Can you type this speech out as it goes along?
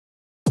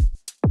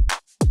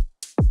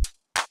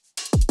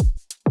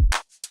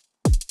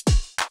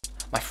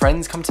My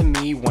friends come to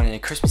me wanting a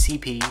Christmas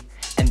EP,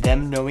 and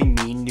them knowing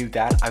me knew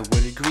that I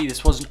would agree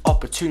this was an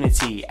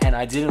opportunity, and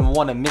I didn't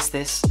want to miss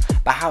this.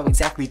 But how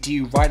exactly do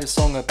you write a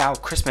song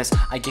about Christmas?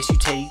 I guess you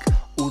take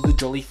all the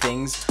jolly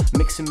things,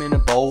 mix them in a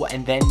bowl,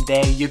 and then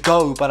there you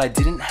go. But I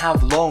didn't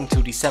have long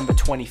till December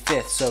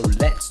 25th, so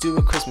let's do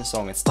a Christmas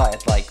song and start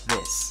it like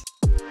this.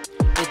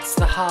 It's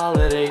the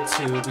holiday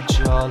to be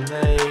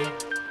jolly,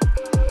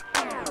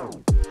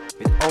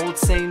 with old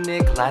Saint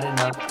Nick lighting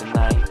up the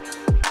night.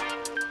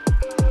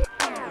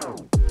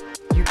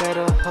 You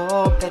better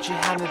hope that you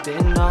haven't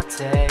been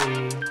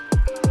naughty,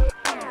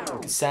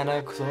 'cause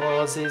Santa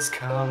Claus is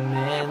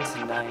coming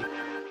tonight.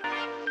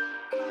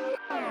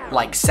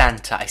 Like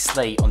Santa, I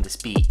slay on this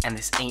beat, and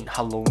this ain't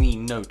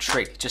Halloween, no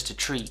trick, just a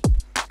treat.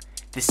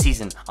 This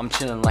season, I'm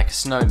chillin' like a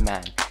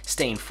snowman,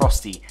 staying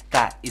frosty,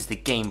 that is the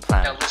game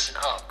plan. Now listen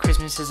up.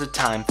 Christmas is a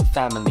time for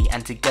family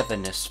and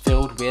togetherness,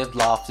 filled with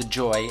laughter,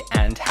 joy,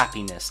 and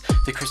happiness.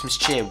 The Christmas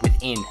cheer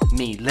within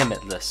me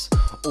limitless,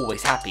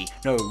 always happy,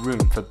 no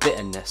room for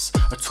bitterness.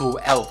 A tall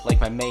elf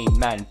like my main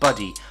man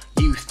Buddy.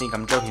 You think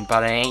I'm joking,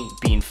 but I ain't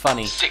being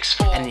funny.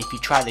 6'4". And if you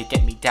try to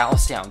get me down, I'll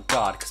stay on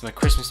guard, 'cause my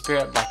Christmas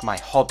spirit, like my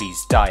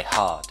hobbies, die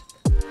hard.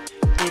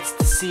 It's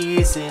the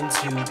season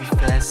to be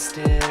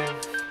festive,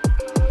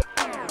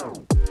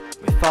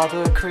 with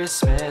Father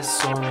Christmas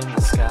soaring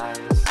the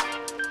skies.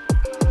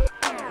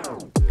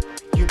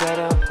 You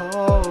better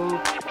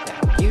hope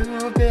that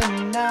you've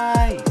been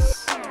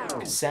nice,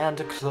 'cause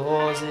Santa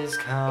Claus is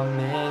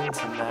coming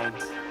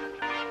tonight.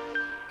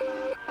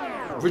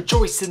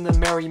 Rejoice in the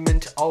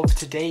merriment of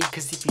today,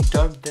 'cause if you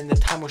don't, then the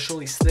time will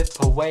surely slip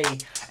away.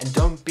 And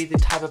don't be the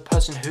type of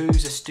person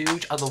who's a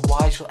stooge,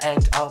 otherwise you'll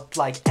end up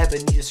like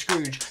Ebenezer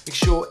Scrooge. Make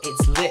sure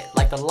it's lit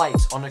like the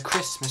lights on a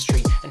Christmas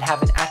tree, and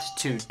have an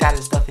attitude that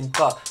is nothing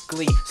but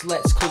glee. So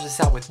let's close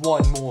this out with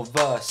one more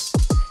verse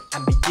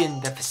and begin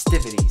the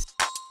festivities.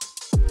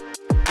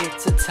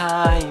 It's a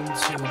time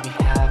to be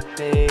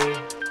happy,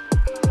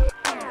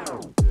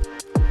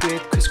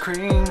 with Kris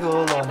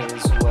Kringle on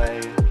his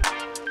way.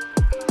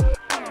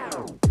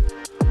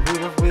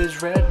 Rudolph with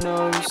his red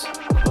nose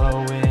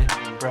glowing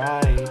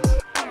bright,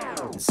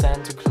 and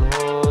Santa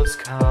Claus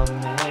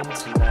coming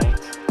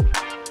tonight.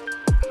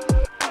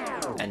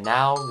 And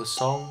now the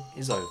song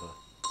is over,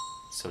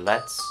 so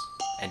let's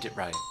end it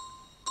right.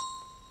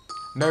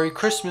 Merry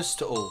Christmas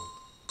to all,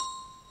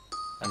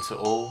 and to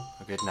all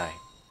a good night.